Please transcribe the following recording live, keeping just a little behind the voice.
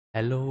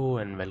Hello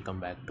and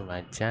welcome back to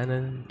my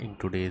channel. In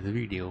today's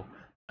video,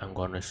 I'm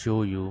gonna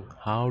show you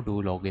how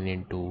to log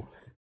into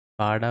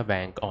Sparda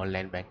Bank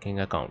online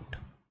banking account.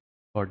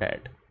 For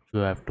that,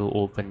 you have to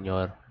open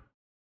your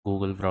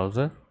Google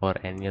browser or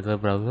any other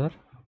browser.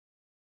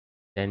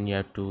 Then you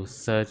have to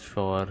search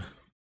for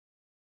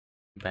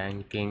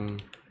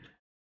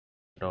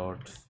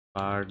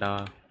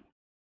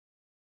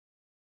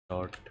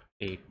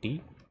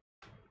banking.sparda.at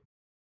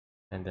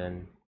and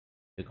then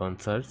click on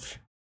search.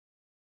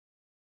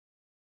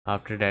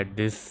 After that,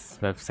 this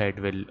website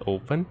will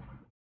open,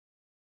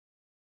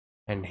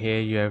 and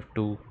here you have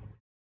to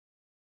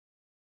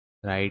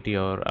write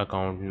your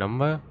account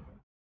number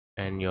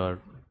and your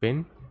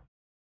PIN.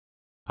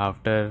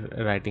 After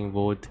writing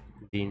both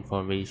the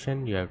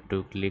information, you have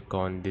to click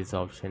on this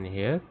option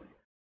here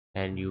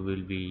and you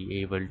will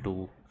be able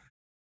to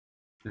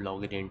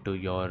log in into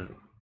your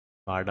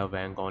Sparda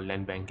Bank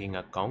online banking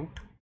account.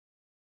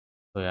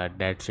 So yeah,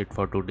 that's it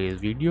for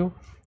today's video.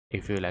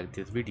 If you like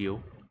this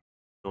video,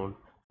 don't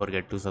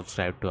forget to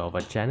subscribe to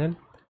our channel.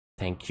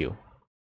 Thank you.